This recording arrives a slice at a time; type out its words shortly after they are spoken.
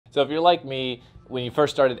So if you're like me, when you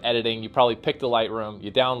first started editing, you probably picked the Lightroom,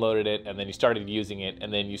 you downloaded it, and then you started using it,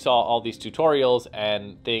 and then you saw all these tutorials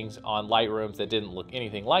and things on Lightrooms that didn't look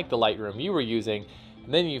anything like the Lightroom you were using,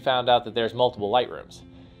 and then you found out that there's multiple Lightrooms.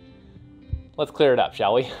 Let's clear it up,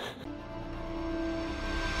 shall we?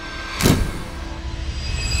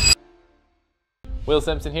 Will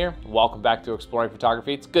Simpson here. Welcome back to Exploring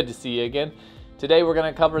Photography. It's good to see you again. Today we're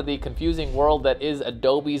going to cover the confusing world that is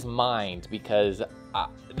Adobe's mind, because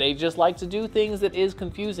they just like to do things that is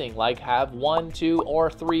confusing, like have 1, 2, or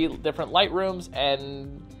 3 different Lightrooms,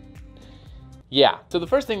 and yeah. So the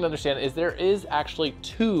first thing to understand is there is actually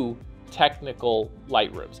 2 technical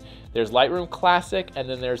Lightrooms. There's Lightroom Classic, and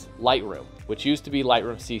then there's Lightroom, which used to be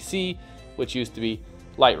Lightroom CC, which used to be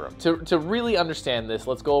Lightroom. To really understand this,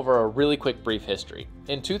 let's go over a really quick brief history.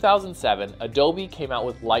 In 2007, Adobe came out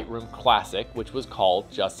with Lightroom Classic, which was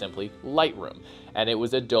called just simply Lightroom. And it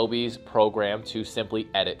was Adobe's program to simply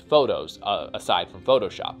edit photos, aside from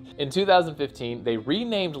Photoshop. In 2015, they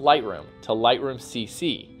renamed Lightroom to Lightroom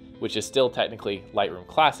CC, which is still technically Lightroom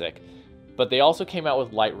Classic, but they also came out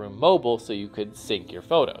with Lightroom Mobile so you could sync your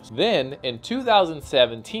photos. Then in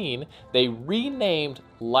 2017, they renamed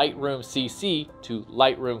Lightroom CC to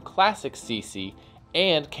Lightroom Classic CC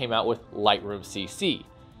and came out with Lightroom CC.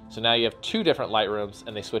 So now you have 2 different Lightrooms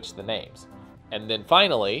and they switched the names. And then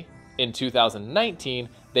finally, in 2019,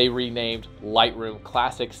 they renamed Lightroom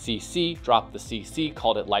Classic CC, dropped the CC,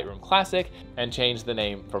 called it Lightroom Classic, and changed the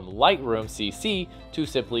name from Lightroom CC to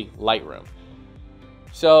simply Lightroom.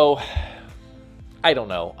 So, I don't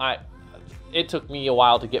know. It took me a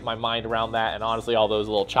while to get my mind around that, and honestly, all those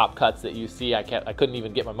little chop cuts that you see, I couldn't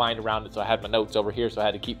even get my mind around it, so I had my notes over here, so I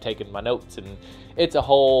had to keep taking my notes, and it's a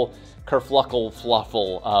whole kerfluffle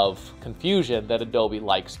fluffle of confusion that Adobe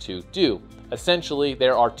likes to do. Essentially,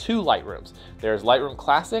 there are 2 Lightrooms. There's Lightroom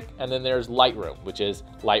Classic, and then there's Lightroom, which is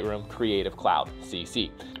Lightroom Creative Cloud,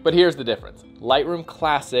 CC. But here's the difference. Lightroom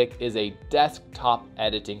Classic is a desktop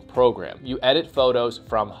editing program. You edit photos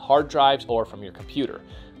from hard drives or from your computer.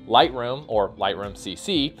 Lightroom, or Lightroom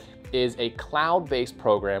CC, is a cloud-based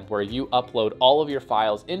program where you upload all of your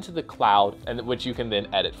files into the cloud, and which you can then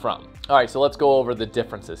edit from. All right, so let's go over the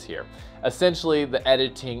differences here. Essentially, the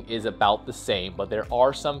editing is about the same, but there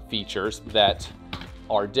are some features that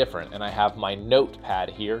are different, and I have my notepad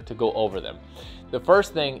here to go over them. The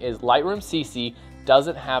first thing is Lightroom CC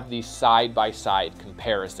doesn't have the side-by-side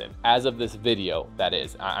comparison. As of this video, that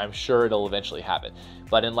is. I'm sure it'll eventually have it.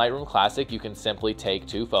 But in Lightroom Classic, you can simply take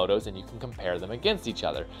 2 photos and you can compare them against each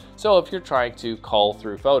other. So if you're trying to cull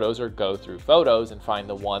through photos or go through photos and find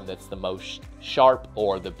the one that's the most sharp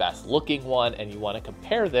or the best looking one and you want to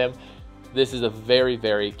compare them, this is a very,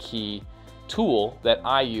 very key tool that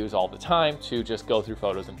I use all the time to just go through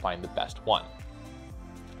photos and find the best one.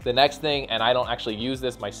 The next thing, and I don't actually use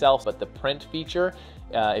this myself, but the print feature,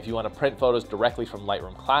 if you want to print photos directly from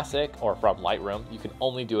Lightroom Classic or from Lightroom, you can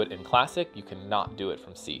only do it in Classic. You cannot do it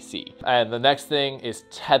from CC. And the next thing is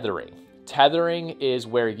tethering. Tethering is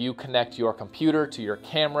where you connect your computer to your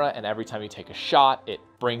camera, and every time you take a shot, it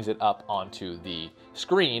brings it up onto the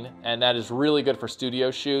screen, and that is really good for studio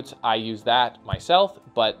shoots. I use that myself,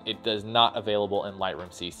 but it is not available in Lightroom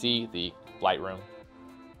CC, the Lightroom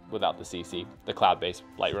without the CC, the cloud-based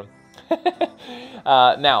Lightroom.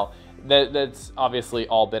 Now, that's obviously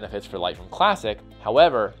all benefits for Lightroom Classic.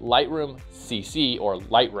 However, Lightroom CC, or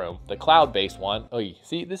Lightroom, the cloud-based one, oh,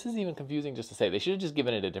 see, this is even confusing just to say. They should have just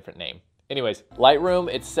given it a different name. Anyways,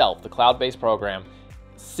 Lightroom itself, the cloud-based program,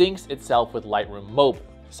 syncs itself with Lightroom Mobile.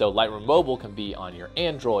 So Lightroom Mobile can be on your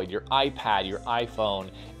Android, your iPad, your iPhone,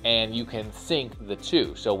 and you can sync the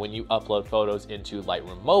 2. So when you upload photos into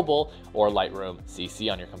Lightroom Mobile or Lightroom CC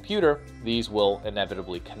on your computer, these will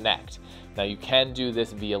inevitably connect. Now you can do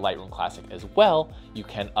this via Lightroom Classic as well. You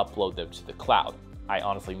can upload them to the cloud. I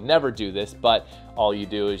honestly never do this, but all you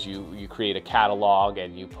do is you create a catalog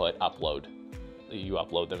and you put upload. You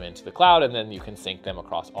upload them into the cloud, and then you can sync them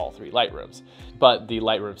across all 3 Lightrooms. But the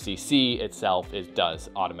Lightroom CC itself does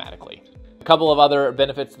automatically. A couple of other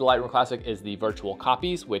benefits to the Lightroom Classic is the virtual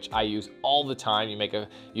copies, which I use all the time. You make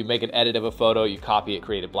an edit of a photo, you copy it,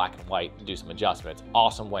 create it black and white, and do some adjustments.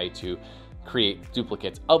 Awesome way to create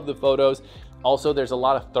duplicates of the photos. Also, there's a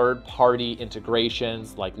lot of third-party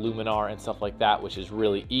integrations like Luminar and stuff like that, which is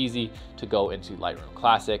really easy to go into Lightroom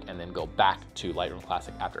Classic and then go back to Lightroom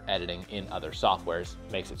Classic after editing in other softwares.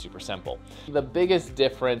 Makes it super simple. The biggest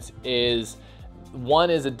difference is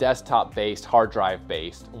one is a desktop-based, hard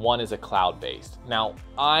drive-based, one is a cloud-based. Now,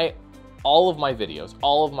 all of my videos,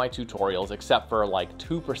 all of my tutorials, except for like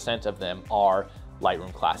 2% of them are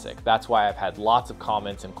Lightroom Classic. That's why I've had lots of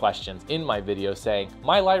comments and questions in my videos saying,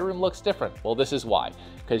 my Lightroom looks different. Well, this is why.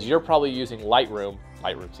 because you're probably using Lightroom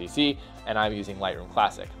CC, and I'm using Lightroom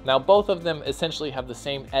Classic. Now, both of them essentially have the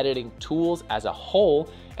same editing tools as a whole,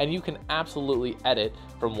 and you can absolutely edit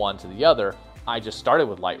from one to the other. I just started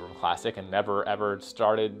with Lightroom Classic and never ever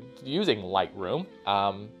started using Lightroom.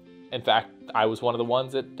 In fact, I was one of the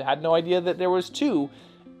ones that had no idea that there was two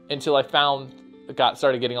until I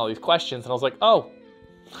started getting all these questions, and I was like, oh,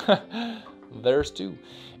 there's two.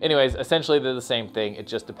 Anyways, essentially they're the same thing. It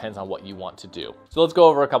just depends on what you want to do. So let's go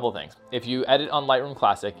over a couple of things. If you edit on Lightroom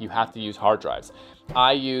Classic, you have to use hard drives.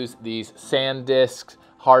 I use these SanDisk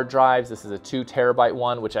hard drives. This is a 2 terabyte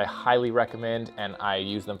one, which I highly recommend, and I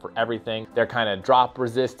use them for everything. They're kind of drop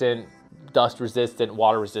resistant, dust resistant,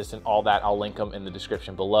 water resistant, all that. I'll link them in the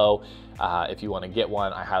description below. If you want to get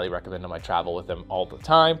one, I highly recommend them. I travel with them all the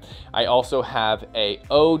time. I also have a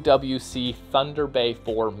OWC Thunder Bay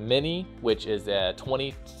 4 Mini, which is a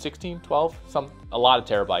 2016, 12, a lot of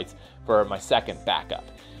terabytes for my second backup.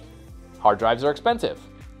 Hard drives are expensive.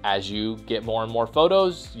 As you get more and more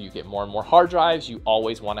photos, you get more and more hard drives, you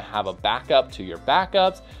always want to have a backup to your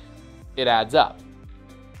backups. It adds up.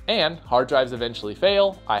 And hard drives eventually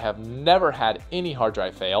fail. I have never had any hard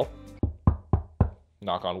drive fail,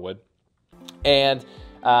 knock on wood. And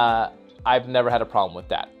I've never had a problem with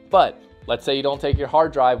that. But let's say you don't take your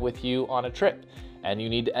hard drive with you on a trip and you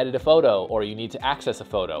need to edit a photo or you need to access a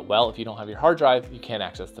photo. Well, if you don't have your hard drive, you can't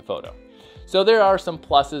access the photo. So there are some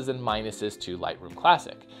pluses and minuses to Lightroom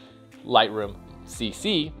Classic. Lightroom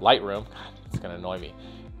CC, Lightroom, it's gonna annoy me.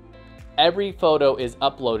 Every photo is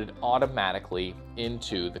uploaded automatically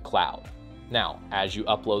into the cloud. Now, as you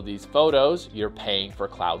upload these photos, you're paying for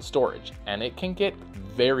cloud storage, and it can get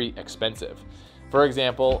very expensive. For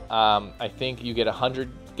example, I think you get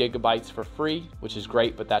 100 gigabytes for free, which is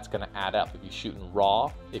great, but that's gonna add up. If you shoot in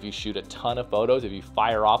RAW, if you shoot a ton of photos, if you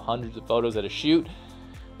fire off hundreds of photos at a shoot,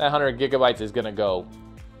 that 100 gigabytes is gonna go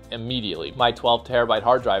immediately. My 12 terabyte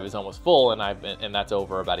hard drive is almost full, and that's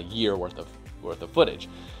over about a year worth of footage.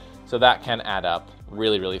 So that can add up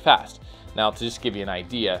really, really fast. Now, to just give you an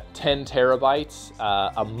idea, 10 terabytes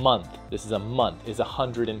a month, this is a month, is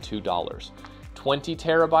 $102. 20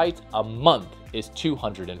 terabytes a month is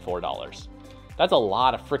 $204. That's a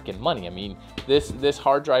lot of freaking money. I mean, this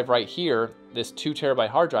hard drive right here, this 2 terabyte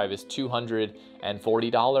hard drive is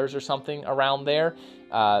 $240 or something around there.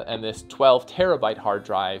 And this 12 terabyte hard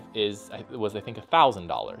drive was I think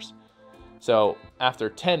 $1,000. So after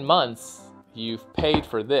 10 months, you've paid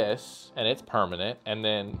for this and it's permanent. And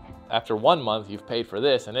then after 1 month, you've paid for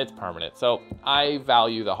this and it's permanent. So I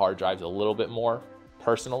value the hard drives a little bit more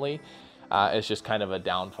personally. It's just kind of a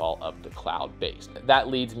downfall of the cloud-based. That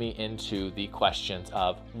leads me into the questions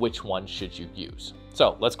of which one should you use.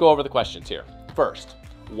 So let's go over the questions here. First,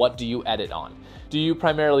 what do you edit on? Do you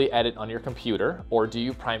primarily edit on your computer, or do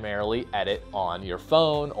you primarily edit on your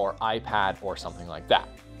phone or iPad or something like that?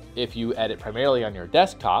 If you edit primarily on your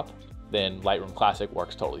desktop, then Lightroom Classic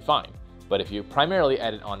works totally fine. But if you primarily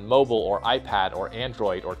edit on mobile or iPad or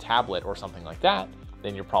Android or tablet or something like that,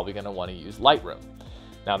 then you're probably gonna wanna use Lightroom.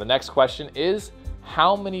 Now, the next question is,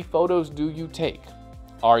 how many photos do you take?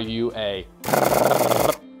 Are you a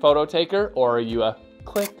photo taker, or are you a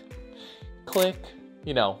click, click,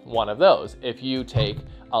 you know, one of those? If you take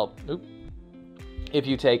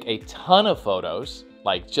a ton of photos,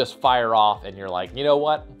 like just fire off and you're like, you know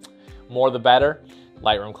what, more the better,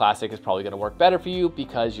 Lightroom Classic is probably gonna work better for you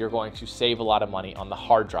because you're going to save a lot of money on the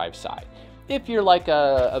hard drive side. If you're like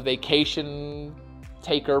a vacation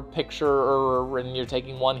taker picture, and you're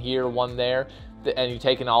taking one here, one there, and you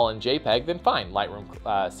take it all in JPEG, then fine. Lightroom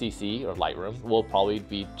CC or Lightroom will probably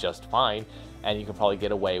be just fine, and you can probably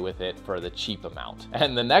get away with it for the cheap amount.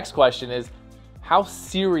 And the next question is, how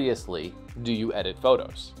seriously do you edit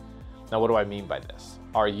photos? Now, what do I mean by this?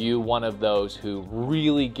 Are you one of those who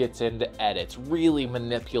really gets into edits, really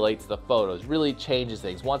manipulates the photos, really changes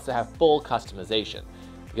things, wants to have full customization?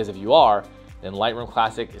 Because if you are, then Lightroom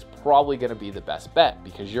Classic is probably gonna be the best bet,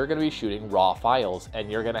 because you're gonna be shooting raw files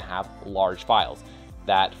and you're gonna have large files.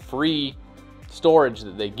 That free storage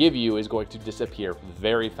that they give you is going to disappear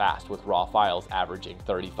very fast with raw files averaging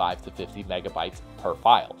 35 to 50 megabytes per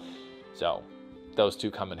file. So those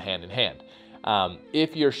two come in hand.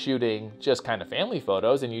 If you're shooting just kind of family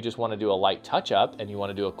photos and you just wanna do a light touch up and you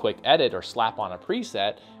wanna do a quick edit or slap on a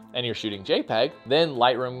preset, and you're shooting JPEG, then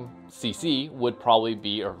Lightroom CC would probably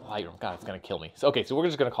be, or Lightroom, God, it's gonna kill me. So, okay, so we're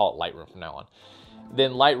just gonna call it Lightroom from now on.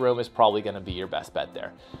 Then Lightroom is probably gonna be your best bet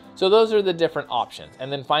there. So those are the different options.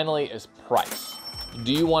 And then finally is price.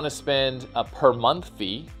 Do you wanna spend a per month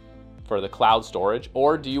fee for the cloud storage,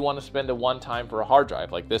 or do you wanna spend a one-time for a hard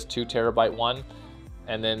drive, like this 2 terabyte one,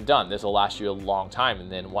 and then done? This will last you a long time,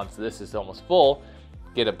 and then once this is almost full,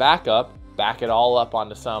 get a backup, back it all up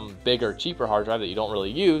onto some bigger, cheaper hard drive that you don't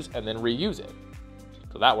really use, and then reuse it.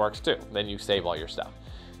 So that works too. Then you save all your stuff.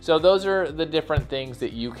 So those are the different things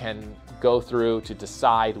that you can go through to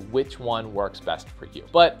decide which one works best for you.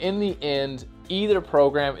 But in the end, either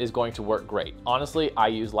program is going to work great. Honestly, I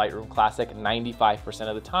use Lightroom Classic 95%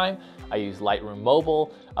 of the time. I use Lightroom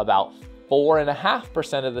Mobile about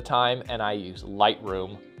 4.5% of the time, and I use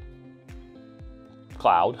Lightroom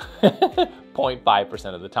Cloud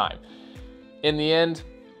 0.5% of the time. In the end,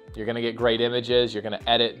 you're gonna get great images, you're gonna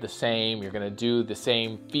edit the same, you're gonna do the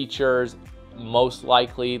same features. Most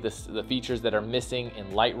likely, the features that are missing in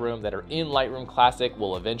Lightroom that are in Lightroom Classic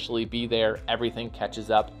will eventually be there. Everything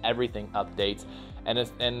catches up, everything updates,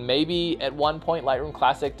 and maybe at one point Lightroom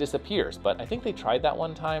Classic disappears, but I think they tried that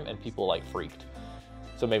one time and people like freaked.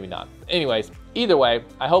 So maybe not. Anyways, either way,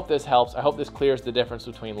 I hope this helps. I hope this clears the difference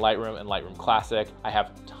between Lightroom and Lightroom Classic. I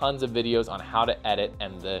have tons of videos on how to edit,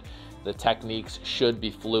 and the techniques should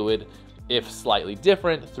be fluid, if slightly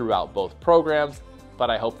different, throughout both programs. But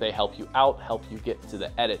I hope they help you out, help you get to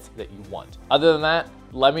the edits that you want. Other than that,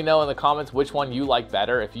 let me know in the comments which one you like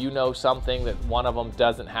better. If you know something that one of them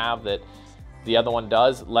doesn't have that the other one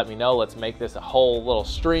does, let me know. Let's make this a whole little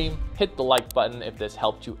stream. Hit the like button if this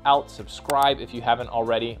helped you out. Subscribe if you haven't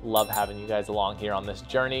already. Love having you guys along here on this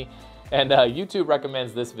journey. And YouTube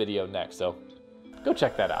recommends this video next, so go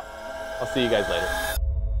check that out. I'll see you guys later.